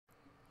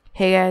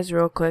Hey guys,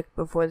 real quick,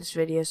 before this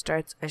video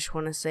starts, I just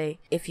want to say,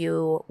 if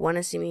you want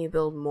to see me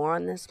build more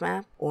on this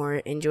map, or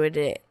enjoyed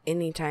it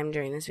anytime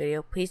during this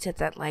video, please hit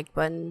that like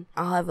button.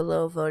 I'll have a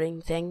little voting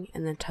thing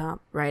in the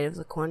top right of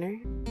the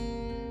corner.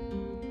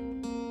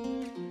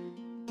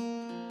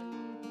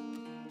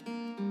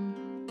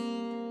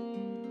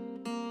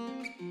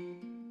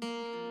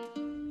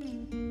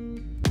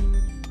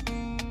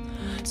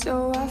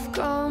 So I've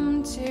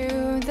come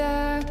to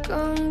the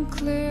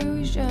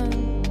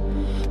conclusion,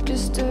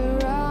 just a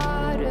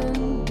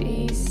rotten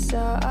piece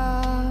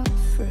of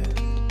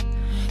fruit.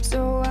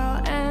 So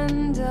I'll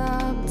end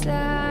up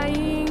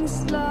dying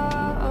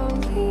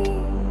slowly,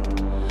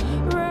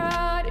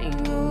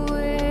 rotting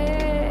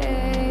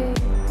away.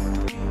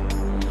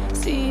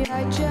 See,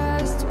 I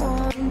just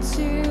want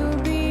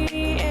to be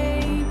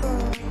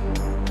able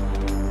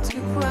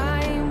to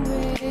climb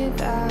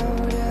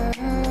without a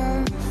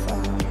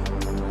fall,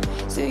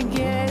 to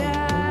get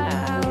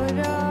out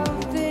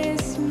of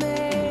this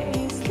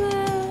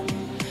mazeland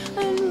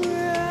and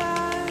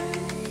run.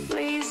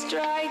 Please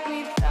strike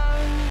me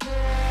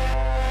thunder,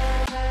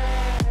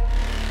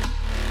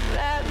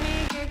 let me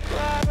get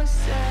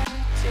closer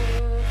to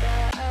the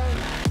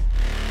light.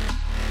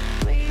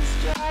 Please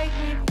strike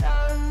me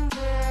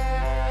thunder,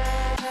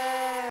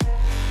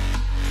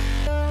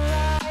 so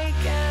I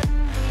can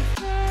be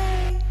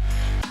free.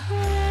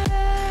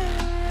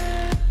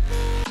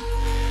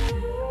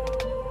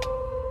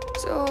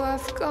 So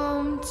I've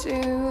come to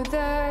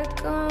the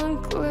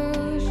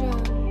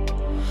conclusion,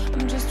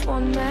 I'm just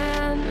one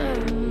man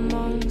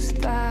amongst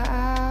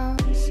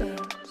thousands.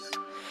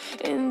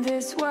 In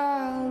this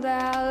world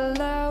I'll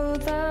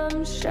loathe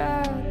them,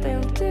 sure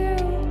they'll do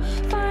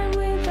fine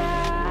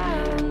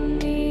without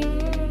me.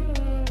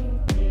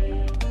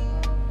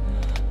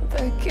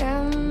 The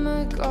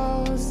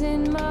chemicals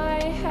in my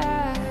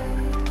head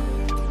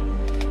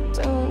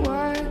don't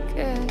work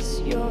as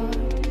yours,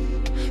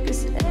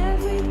 'cause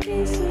every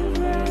piece of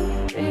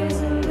road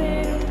is a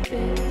little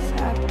bit of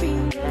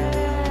happiness.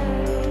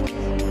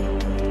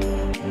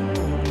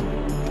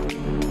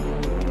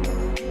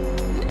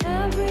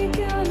 Every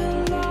kind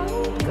of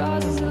load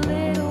causes a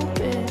little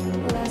bit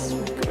less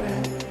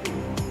regret.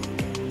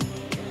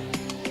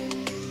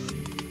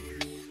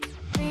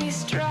 Please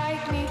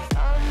strike me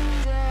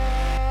thunder,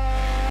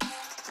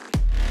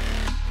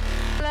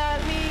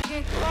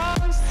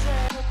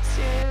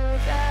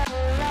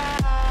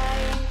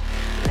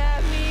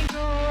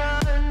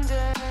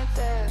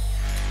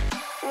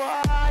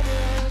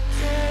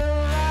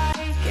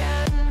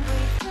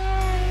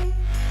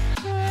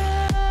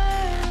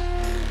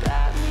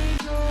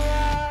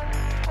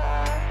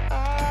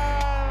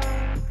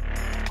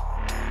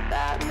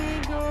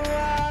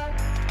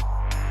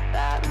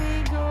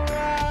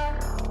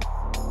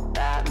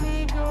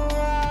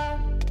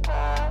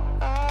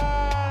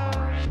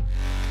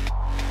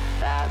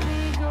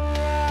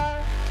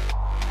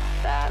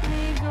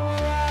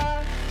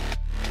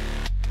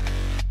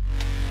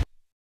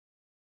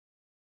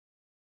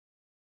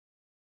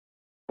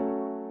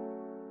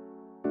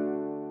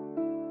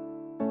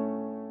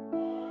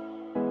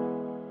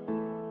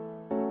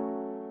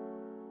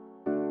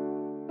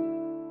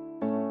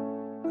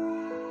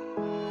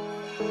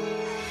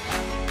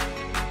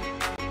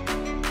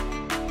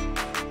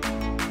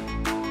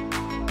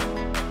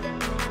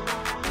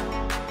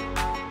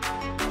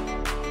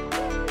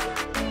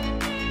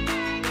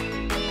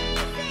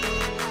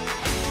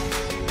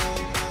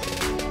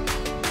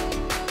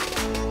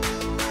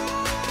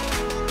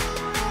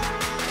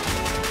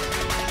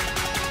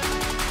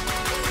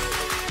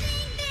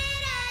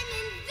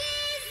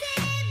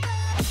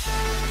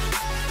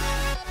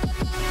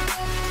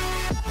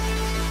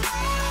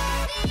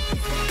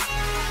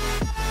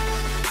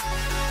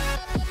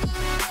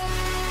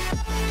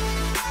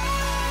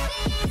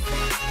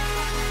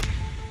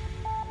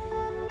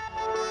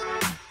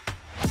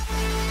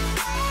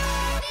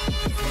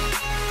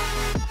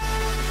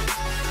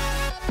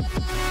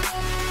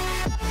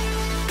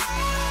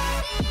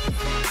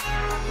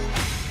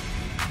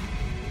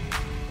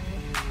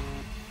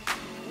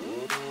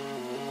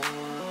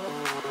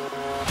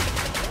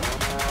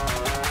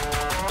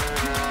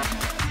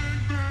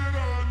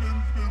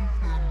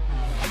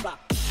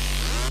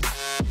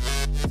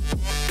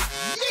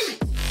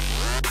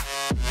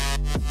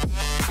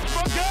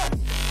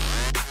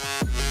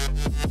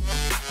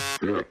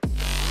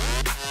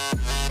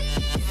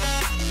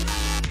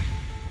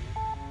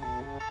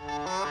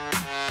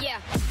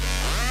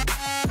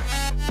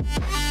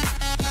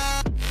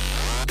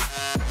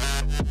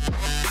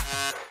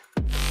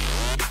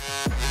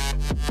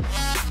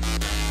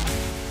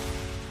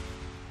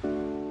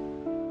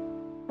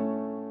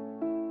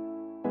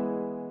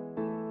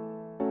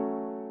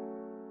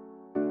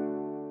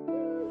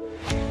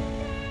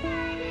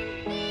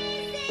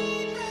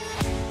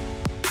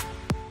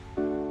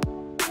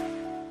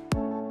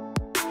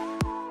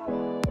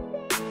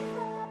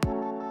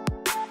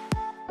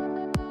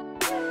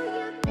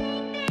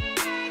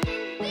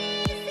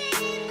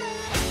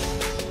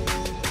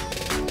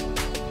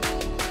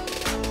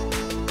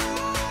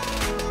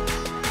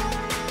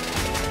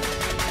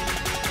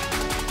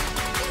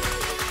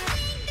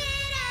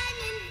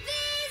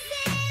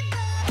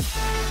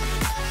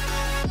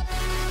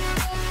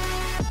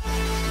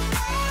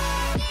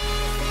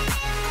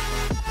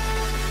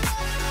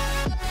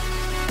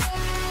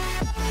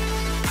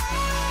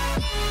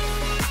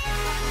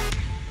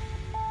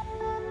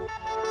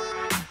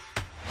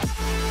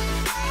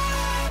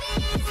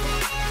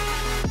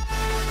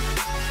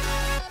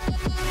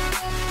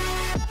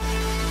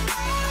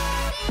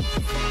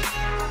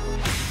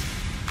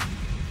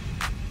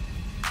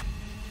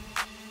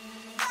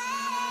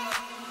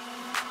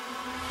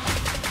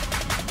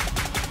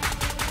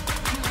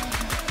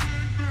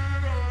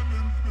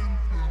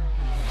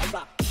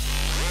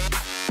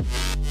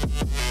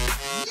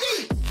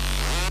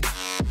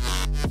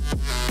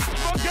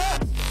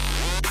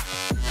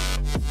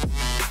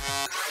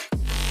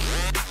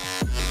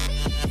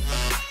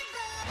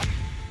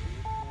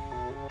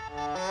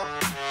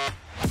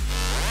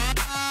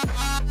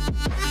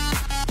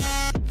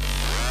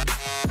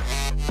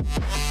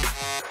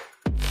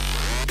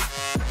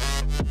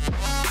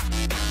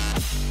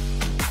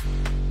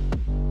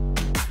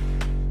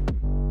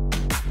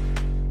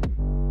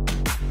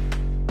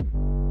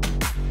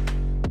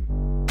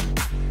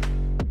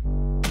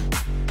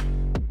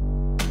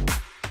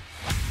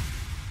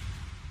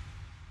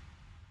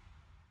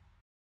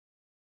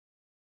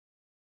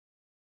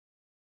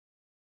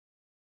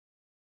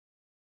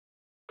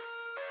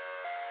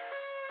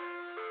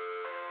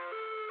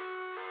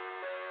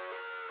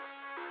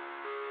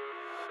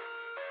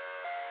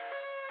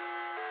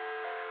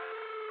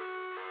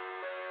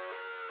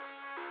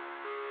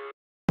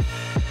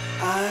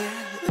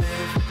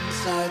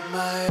 inside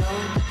my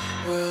own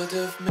world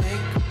of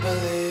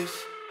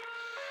make-believe.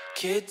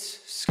 Kids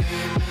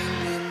screaming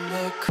in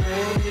the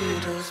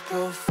cradles,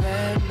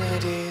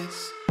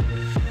 profanities.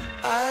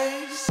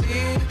 I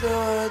see the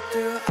world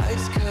through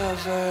ice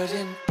covered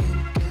in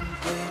ink and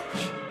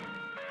bleach.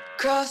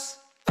 Cross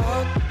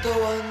out the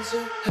ones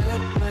who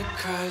heard my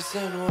cries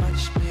and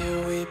watched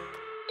me weep.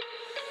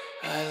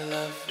 I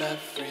love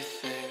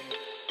everything.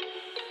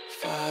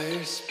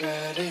 Fire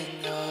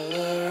spreading all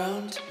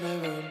around my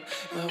room.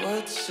 My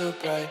world's so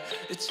bright,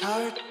 it's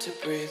hard to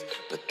breathe,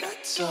 but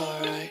that's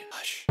alright.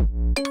 Hush.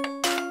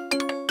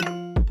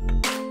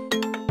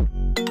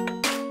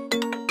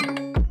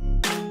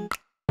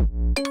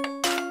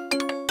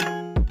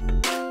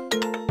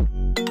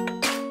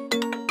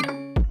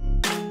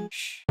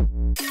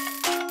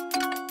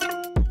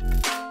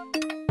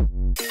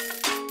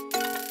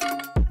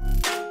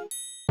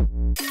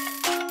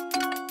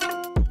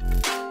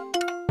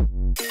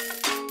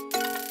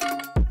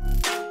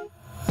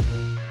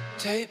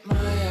 Tape my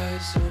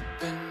eyes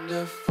open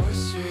to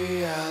force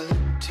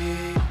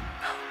reality.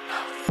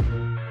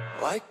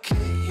 Why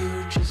can't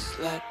you just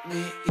let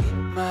me eat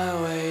my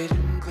weight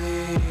in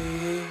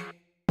glee?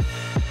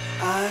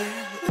 I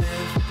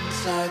live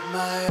inside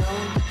my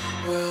own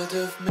world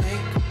of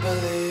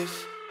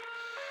make-believe.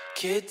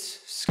 Kids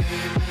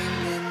screaming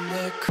in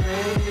the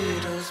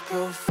cradles,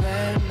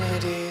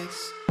 profanities.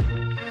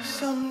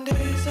 Some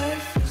days I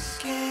feel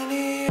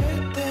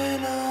skinnier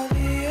than all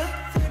the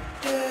other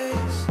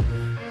days.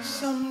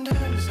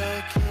 Sometimes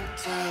I can't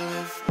tell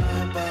if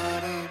my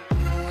body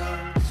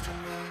belongs to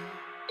me.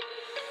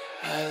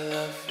 I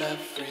love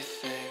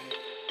everything.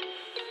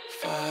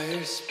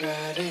 Fire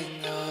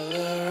spreading all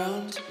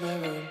around my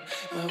room.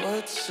 My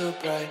world's so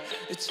bright,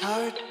 it's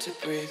hard to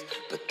breathe,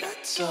 but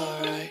that's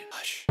alright.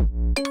 Hush.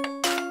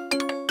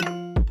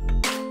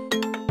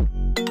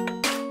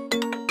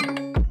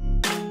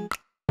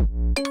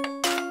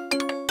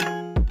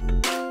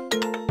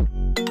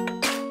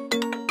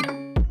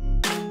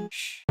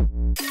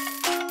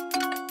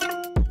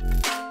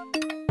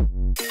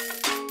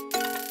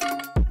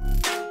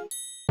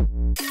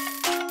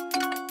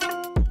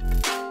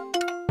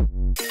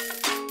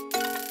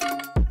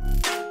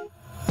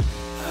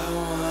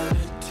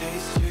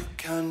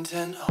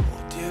 Content,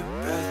 hold your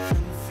breath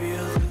and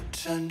feel the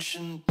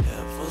tension.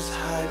 Devils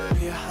hide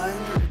behind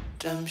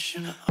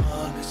redemption.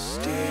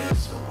 Honesty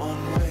is a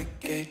one-way